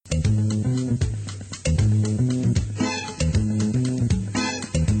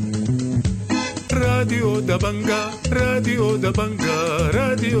راديو دبنقا راديو دبنقا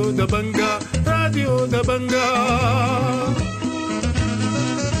راديو دبنقا راديو دبنقا.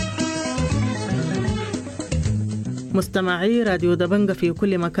 مستمعي راديو دبنقا في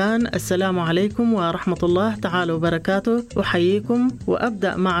كل مكان، السلام عليكم ورحمة الله تعالى وبركاته. أحييكم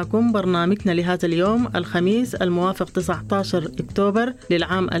وأبدأ معكم برنامجنا لهذا اليوم الخميس الموافق 19 أكتوبر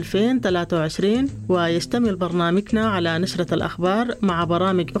للعام 2023، ويشتمل برنامجنا على نشرة الأخبار مع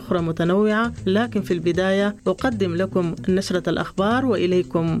برامج أخرى متنوعة، لكن في البداية أقدم لكم نشرة الأخبار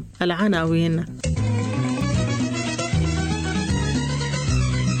وإليكم العناوين.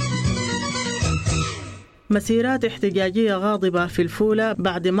 مسيرات احتجاجية غاضبة في الفولة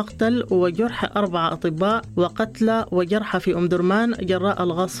بعد مقتل وجرح 4 أطباء وقتلى وجرحى في أم درمان جراء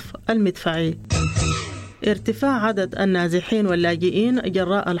الغصف المدفعي. ارتفاع عدد النازحين واللاجئين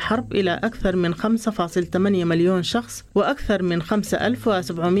جراء الحرب إلى أكثر من 5.8 مليون شخص، وأكثر من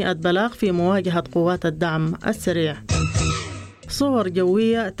 5700 بلاغ في مواجهة قوات الدعم السريع. صور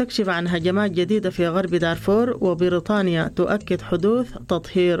جوية تكشف عن هجمات جديدة في غرب دارفور، وبريطانيا تؤكد حدوث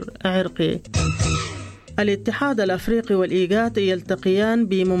تطهير عرقي. الاتحاد الأفريقي والإيغاد يلتقيان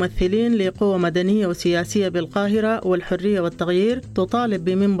بممثلين لقوى مدنية وسياسية بالقاهرة، والحرية والتغيير تطالب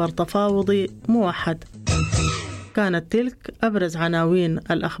بمنبر تفاوضي موحد. كانت تلك أبرز عناوين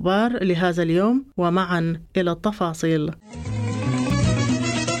الأخبار لهذا اليوم، ومعا إلى التفاصيل.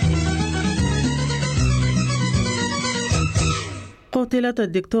 قتلت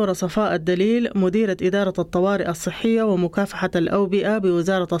الدكتورة صفاء الدليل مديرة إدارة الطوارئ الصحية ومكافحة الأوبئة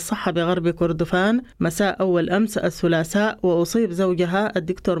بوزارة الصحة بغرب كردفان مساء أول أمس الثلاثاء، وأصيب زوجها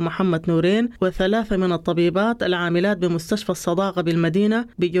الدكتور محمد نورين و3 من الطبيبات العاملات بمستشفى الصداقة بالمدينة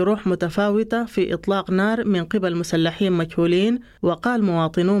بجروح متفاوتة في إطلاق نار من قبل مسلحين مجهولين. وقال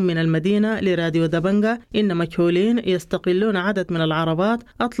مواطنون من المدينة لراديو دبنقا إن مجهولين يستقلون عدد من العربات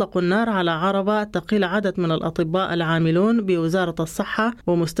أطلقوا النار على عربة تقل عدد من الأطباء العاملون بوزارة الصحة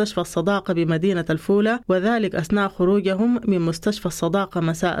ومستشفى الصداقة بمدينة الفولة، وذلك أثناء خروجهم من مستشفى الصداقة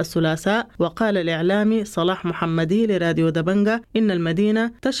مساء الثلاثاء. وقال الإعلامي صلاح محمدي لراديو دبنقا إن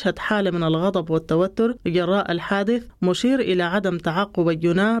المدينة تشهد حالة من الغضب والتوتر جراء الحادث، مشير إلى عدم تعقب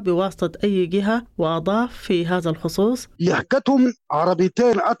الجناه بواسطة أي جهة. وأضاف في هذا الخصوص: لحقتهم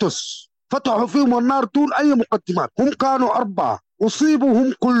عربيتين أتوس فتحوا فيهم النار دون أي مقدمات، هم كانوا 4 أصيبوا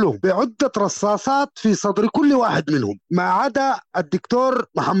هم كلهم بعدة رصاصات في صدر كل واحد منهم، ما عدا الدكتور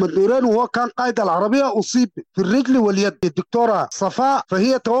محمد نورين وهو كان قائد العربية أصيب في الرجل واليد. الدكتورة صفاء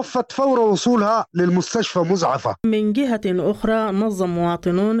فهي توفت فور وصولها للمستشفى مزعفة. من جهة أخرى، نظم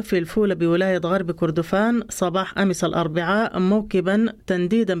مواطنون في الفولة بولاية غرب كردفان صباح أمس الأربعاء موكبا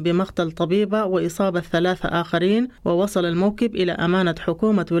تنديدا بمقتل طبيبة وإصابة 3 آخرين، ووصل الموكب إلى أمانة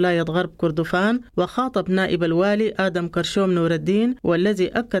حكومة ولاية غرب كردفان. وخاطب نائب الوالي آدم كرشوم نور الدين، والذي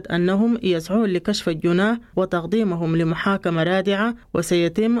أكد أنهم يسعون لكشف الجناه وتقديمهم لمحاكمة رادعة،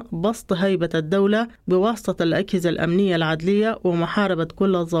 وسيتم بسط هيبة الدولة بواسطة الأجهزة الأمنية العدلية ومحاربة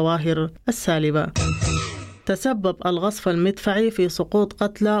كل الظواهر السالبة. تسبب الغصف المدفعي في سقوط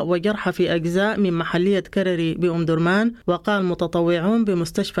قتلى وجرحى في أجزاء من محلية كرري بأم درمان. وقال متطوعون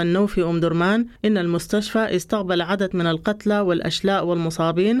بمستشفى النوفي أم درمان إن المستشفى استقبل عدد من القتلى والأشلاء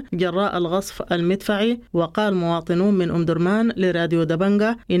والمصابين جراء الغصف المدفعي. وقال مواطنون من أم درمان لراديو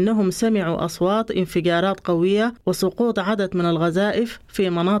دبنقا إنهم سمعوا أصوات انفجارات قوية وسقوط عدد من الغزائف في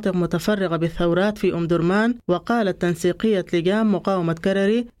مناطق متفرغة بالثورات في أم درمان. وقالت تنسيقية لجان مقاومة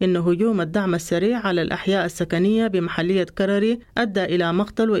كرري إن هجوم الدعم السريع على الأحياء السكنية بمحلية كرري أدى إلى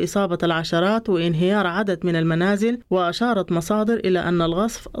مقتل وإصابة العشرات وانهيار عدد من المنازل. وأشارت مصادر إلى أن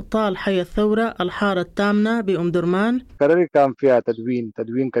الغصف طال حي الثورة الحارة التامنة بأم درمان. كرري كان فيها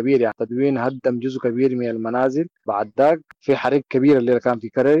تدوين كبير، يعني تدوين هدم جزء كبير من المنازل. بعد ذاك في حريق كبير اللي كان في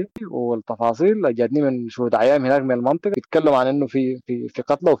كرري، والتفاصيل جاتني من شهود عيان هناك من المنطقة بيتكلموا عن إنه في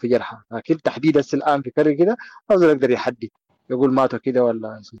قتلى وفي جرحى، لكن تحديد الآن في كرري كده ما يقدر يحدد يقول ماتوا كده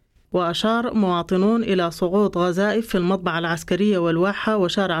ولا. وأشار مواطنون إلى سقوط غزائف في المطبعة العسكرية والواحة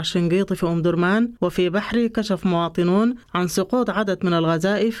وشارع الشنقيطي في أم درمان. وفي بحري كشف مواطنون عن سقوط عدد من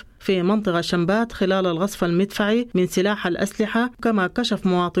الغزائف في منطقة شنبات خلال الغصف المدفعي من سلاح الأسلحة. كما كشف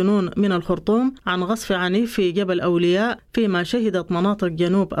مواطنون من الخرطوم عن غصف عنيف في جبل أولياء، فيما شهدت مناطق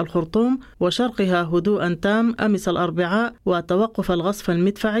جنوب الخرطوم وشرقها هدوءا تام أمس الأربعاء وتوقف الغصف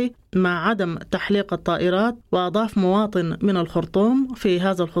المدفعي مع عدم تحليق الطائرات. وأضاف مواطن من الخرطوم في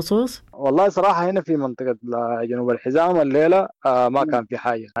هذا الخصوص: والله صراحة هنا في منطقة جنوب الحزام الليلة ما كان في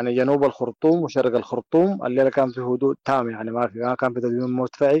حاجة، يعني جنوب الخرطوم وشرق الخرطوم الليلة كان في هدوء تام، يعني ما كان في تدوين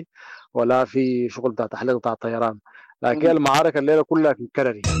مدفعي ولا في شغل بتاع تحليق بتاع الطيران. لكن المعارك الليلة كلها في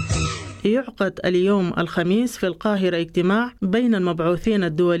كرري. يعقد اليوم الخميس في القاهرة اجتماع بين المبعوثين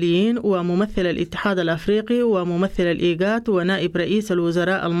الدوليين وممثل الاتحاد الأفريقي وممثل الإيغاد ونائب رئيس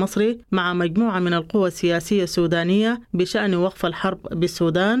الوزراء المصري مع مجموعة من القوى السياسية السودانية بشأن وقف الحرب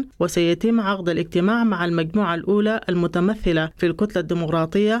بالسودان. وسيتم عقد الاجتماع مع المجموعة الأولى المتمثلة في الكتلة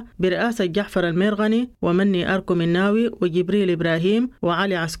الديمقراطية برئاسة جعفر الميرغني ومني أركو مناوي وجبريل إبراهيم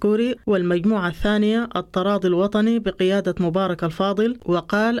وعلي عسكوري، والمجموعة الثانية التراضي الوطني بقيادة مبارك الفاضل.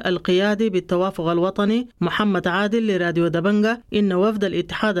 وقال القيادي بالتوافق الوطني محمد عادل لراديو دبنقا إن وفد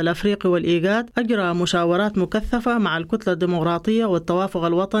الاتحاد الأفريقي والإيغاد أجرى مشاورات مكثفة مع الكتلة الديمقراطية والتوافق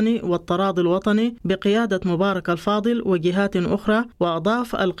الوطني والتراضي الوطني بقيادة مبارك الفاضل وجهات أخرى.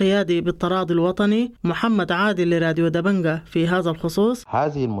 وأضاف القيادي بالتراضي الوطني محمد عادل لراديو دبنقا في هذا الخصوص: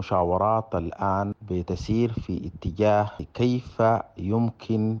 هذه المشاورات الآن بتسير في اتجاه كيف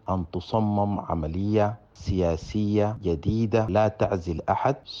يمكن أن تصمم عملية سياسية جديدة لا تعزل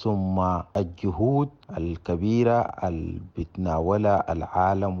أحد، ثم الجهود الكبيرة اللي بتناولها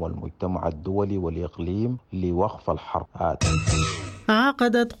العالم والمجتمع الدولي والإقليم لوقف الحرب.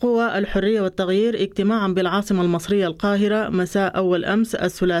 عقدت قوى الحرية والتغيير اجتماعا بالعاصمة المصرية القاهرة مساء أول أمس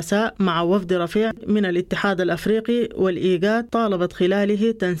الثلاثاء مع وفد رفيع من الاتحاد الأفريقي والإيغاد، طالبت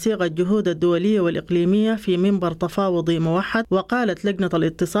خلاله تنسيق الجهود الدولية والإقليمية في منبر تفاوضي موحد. وقالت لجنة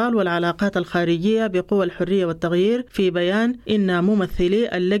الاتصال والعلاقات الخارجية بقوى الحرية والتغيير في بيان إن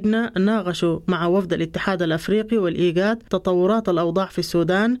ممثلي اللجنة ناقشوا مع وفد الاتحاد الأفريقي والإيغاد تطورات الأوضاع في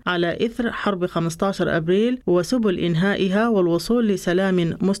السودان على إثر حرب 15 أبريل وسبل إنهائها والوصول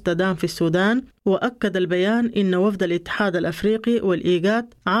لسلام مستدام في السودان. وأكد البيان إن وفد الاتحاد الأفريقي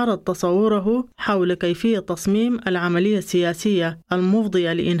والإيغاد عرض تصوره حول كيفية تصميم العملية السياسية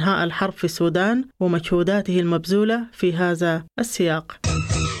المفضية لإنهاء الحرب في السودان ومجهوداته المبذولة في هذا السياق.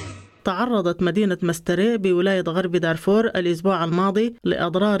 تعرضت مدينة مستري بولاية غرب دارفور الأسبوع الماضي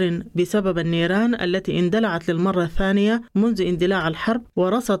لأضرار بسبب النيران التي اندلعت للمرة الثانية منذ اندلاع الحرب،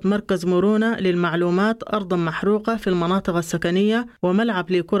 ورصت مركز مرونة للمعلومات أرضا محروقة في المناطق السكنية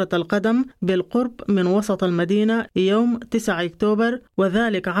وملعب لكرة القدم بالقرب من وسط المدينة يوم 9 أكتوبر،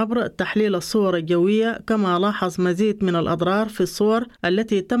 وذلك عبر تحليل الصور الجوية. كما لاحظ مزيد من الأضرار في الصور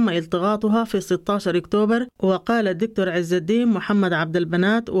التي تم التقاطها في 16 أكتوبر. وقال الدكتور عز الدين محمد عبد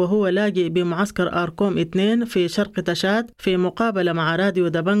البنات وهو لاجئ بمعسكر آركوم 2 في شرق تشاد في مقابلة مع راديو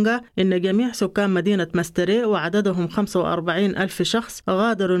دبنقا إن جميع سكان مدينة مستري وعددهم 45,000 شخص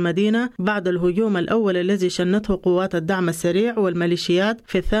غادروا المدينة بعد الهجوم الأول الذي شنته قوات الدعم السريع والميليشيات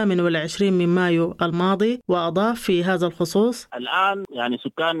في 28 من مايو الماضي. وأضاف في هذا الخصوص: الآن يعني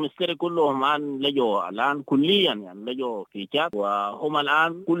سكان مستري كلهم الآن لجوا الآن كليا يعني لجوا في تشاد، وهم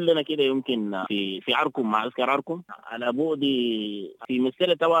الآن كلنا كده يمكن في أركوم معسكر أركوم على بعد في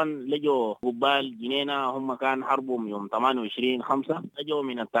مستري. طبعا لجوا قبال جنينة، هم كان حربهم يوم 28/5 لجوا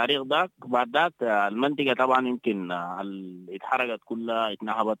من التاريخ ذاك. بعد ذاك المنطقة طبعا يمكن اتحرقت كلها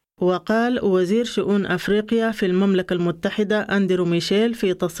اتنهبت. وقال وزير شؤون أفريقيا في المملكة المتحدة أندرو ميشيل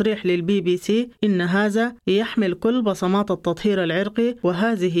في تصريح للBBC إن هذا يحمل كل بصمات التطهير العرقي،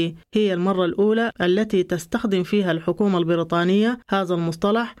 وهذه هي المرة الأولى التي تستخدم فيها الحكومة البريطانية هذا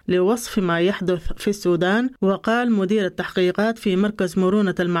المصطلح لوصف ما يحدث في السودان. وقال مدير التحقيقات في مركز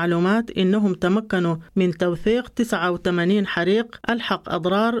مرونة المعلومات إنهم تمكنوا من توثيق 89 حريق ألحق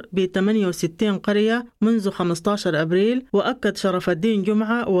أضرار ب 68 قرية منذ 15 أبريل. وأكد شرف الدين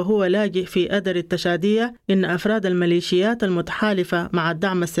جمعة وهو لاجئ في أدر التشادية إن أفراد الميليشيات المتحالفة مع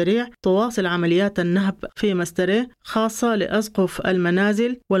الدعم السريع تواصل عمليات النهب في مستري خاصة لأسقف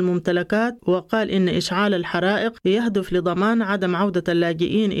المنازل والممتلكات. وقال إن إشعال الحرائق يهدف لضمان عدم عودة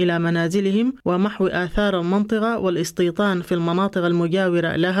اللاجئين إلى منازلهم ومحو آثار المنطقة والاستيطان في المناطق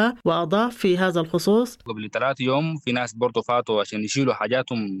المجاورة لها. وأضاف في هذا الخصوص: قبل 3 يوم في ناس برضو فاتوا عشان يشيلوا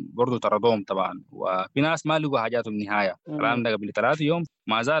حاجاتهم، برضو طردوهم طبعا، وفي ناس ما لقوا حاجاتهم نهاية. الكلام ده قبل 3 يوم.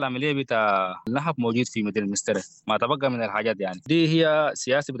 ما زال عملية بتاع النهب موجود في مدينة مستري، ما تبقى من الحاجات يعني. دي هي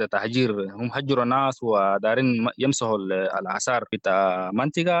سياسة بتاع تهجير، هم هجروا الناس ودارين يمسحوا الآثار بتاع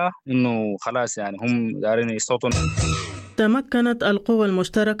منطقة، إنه خلاص يعني هم دارين يستوطن. تمكنت القوى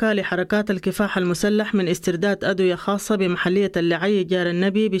المشتركة لحركات الكفاح المسلح من استرداد أدوية خاصة بمحلية اللعي جار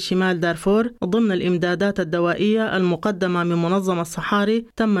النبي بشمال دارفور ضمن الإمدادات الدوائية المقدمة من منظمة الصحاري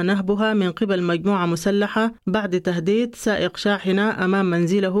تم نهبها من قبل مجموعة مسلحة بعد تهديد سائق شاحنة أمام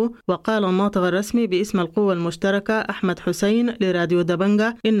منزله. وقال الناطق الرسمي باسم القوى المشتركة أحمد حسين لراديو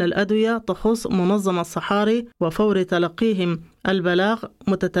دبنقا إن الأدوية تخص منظمة الصحاري، وفور تلقيهم البلاغ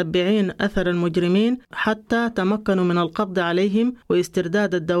متتبعين أثر المجرمين حتى تمكنوا من القبض عليهم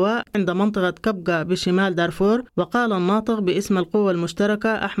واسترداد الدواء عند منطقة كبقة بشمال دارفور. وقال الناطق باسم القوة المشتركة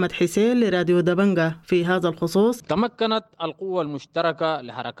أحمد حسين لراديو دبنقا في هذا الخصوص: تمكنت القوة المشتركة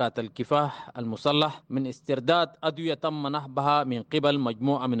لحركات الكفاح المسلح من استرداد أدوية تم نهبها من قبل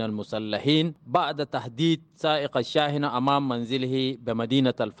مجموعة من المسلحين بعد تهديد سائق الشاحنة أمام منزله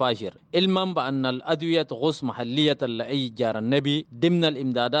بمدينة الفاشر، علما بأن الأدوية تغص محلية لأي جار النبي ضمن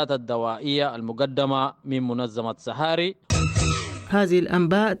الإمدادات الدوائية المقدمة من منظمة سهاري. هذه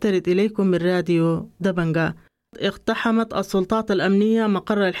الأنباء ترد إليكم من راديو دبنقا. اقتحمت السلطات الأمنية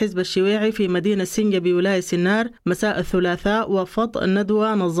مقر الحزب الشيوعي في مدينة سنجة بولاية سنار مساء الثلاثاء وفض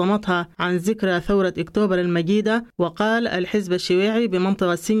ندوة نظمتها عن ذكرى ثورة أكتوبر المجيدة. وقال الحزب الشيوعي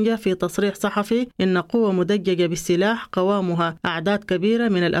بمنطقة سنجة في تصريح صحفي إن قوة مدججة بالسلاح قوامها أعداد كبيرة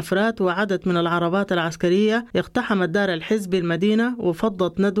من الأفراد وعدد من العربات العسكرية اقتحمت دار الحزب المدينة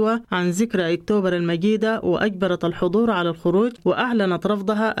وفضت ندوة عن ذكرى أكتوبر المجيدة وأجبرت الحضور على الخروج، وأعلنت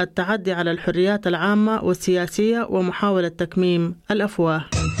رفضها التعدي على الحريات العامة والسياسية ومحاولة تكميم الأفواه.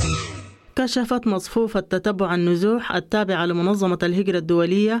 كشفت مصفوفة تتبع النزوح التابعة لمنظمة الهجرة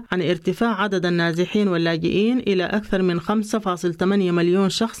الدولية عن ارتفاع عدد النازحين واللاجئين إلى أكثر من 5.8 مليون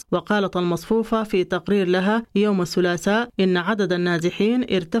شخص. وقالت المصفوفة في تقرير لها يوم الثلاثاء إن عدد النازحين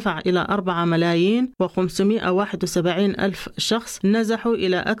ارتفع إلى 4,571,000 شخص نزحوا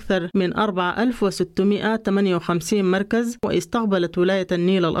إلى أكثر من 4,658 مركز. واستقبلت ولاية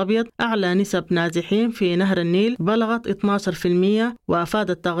النيل الأبيض أعلى نسب نازحين في نهر النيل بلغت 12%. وأفاد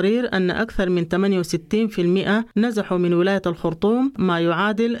التقرير أن أكثر من 68% نزحوا من ولاية الخرطوم ما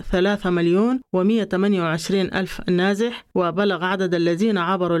يعادل 3,128,000 نازح. وبلغ عدد الذين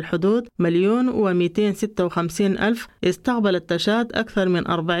عبروا الحدود 1,256,000. استقبلت تشاد أكثر من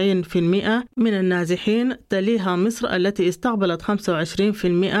 40% من النازحين، تليها مصر التي استقبلت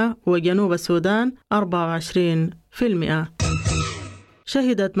 25% وجنوب السودان 24%.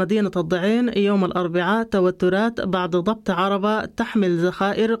 شهدت مدينة الضعين يوم الأربعاء توترات بعد ضبط عربة تحمل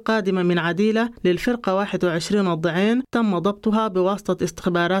ذخائر قادمة من عديلة للفرقة 21 الضعين تم ضبطها بواسطة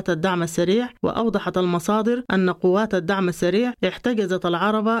استخبارات الدعم السريع. وأوضحت المصادر أن قوات الدعم السريع احتجزت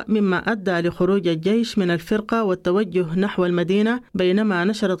العربة مما أدى لخروج الجيش من الفرقة والتوجه نحو المدينة، بينما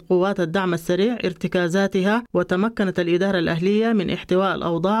نشرت قوات الدعم السريع ارتكازاتها. وتمكنت الإدارة الأهلية من احتواء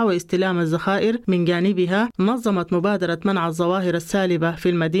الأوضاع واستلام الذخائر من جانبها. نظمت مبادرة منع الظواهر السالبة في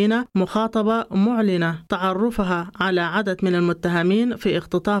المدينة مخاطبة معلنة تعرفها على عدد من المتهمين في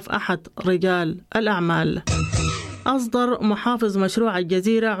اختطاف أحد رجال الأعمال. أصدر محافظ مشروع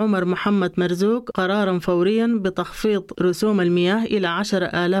الجزيرة عمر محمد مرزوق قراراً فورياً بتخفيض رسوم المياه إلى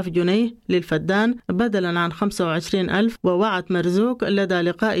 10,000 جنيه للفدان بدلاً عن 25,000. ووعد مرزوق لدى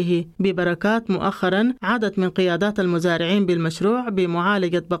لقائه ببركات مؤخراً عدد من قيادات المزارعين بالمشروع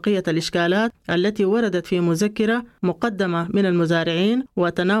بمعالجة بقية الإشكالات التي وردت في مذكرة مقدمة من المزارعين.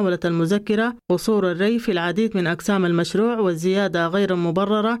 وتناولت المذكرة قصور الري في العديد من أقسام المشروع والزيادة غير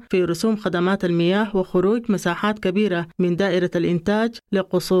المبررة في رسوم خدمات المياه وخروج مساحات كبيرة من دائرة الإنتاج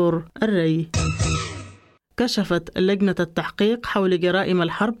لقصور الري. كشفت لجنة التحقيق حول جرائم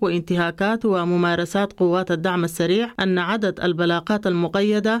الحرب وانتهاكات وممارسات قوات الدعم السريع أن عدد البلاغات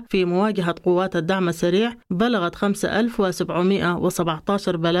المقيدة في مواجهة قوات الدعم السريع بلغت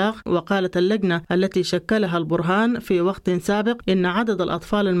 5,717 بلاغ. وقالت اللجنة التي شكلها البرهان في وقت سابق إن عدد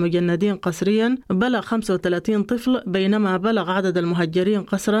الأطفال المجندين قسريا بلغ 35 طفل، بينما بلغ عدد المهجرين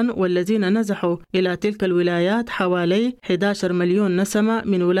قسرا والذين نزحوا إلى تلك الولايات حوالي 11 مليون نسمة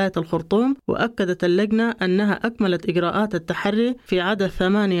من ولاية الخرطوم. وأكدت اللجنة أنها أكملت إجراءات التحري في عدد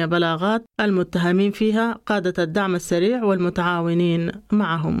 8 بلاغات المتهمين فيها قادة الدعم السريع والمتعاونين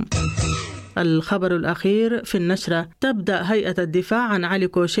معهم. الخبر الأخير في النشرة: تبدأ هيئة الدفاع عن علي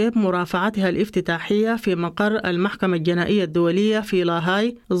كوشيب مرافعتها الافتتاحية في مقر المحكمة الجنائية الدولية في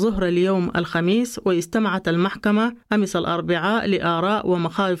لاهاي ظهر اليوم الخميس. واستمعت المحكمة أمس الأربعاء لآراء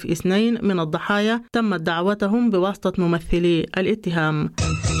ومخاوف 2 من الضحايا تمت دعوتهم بواسطة ممثلي الاتهام.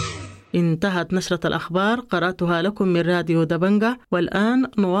 انتهت نشرة الأخبار، قرأتها لكم من راديو دبنقا، والآن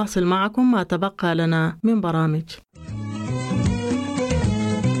نواصل معكم ما تبقى لنا من برامج.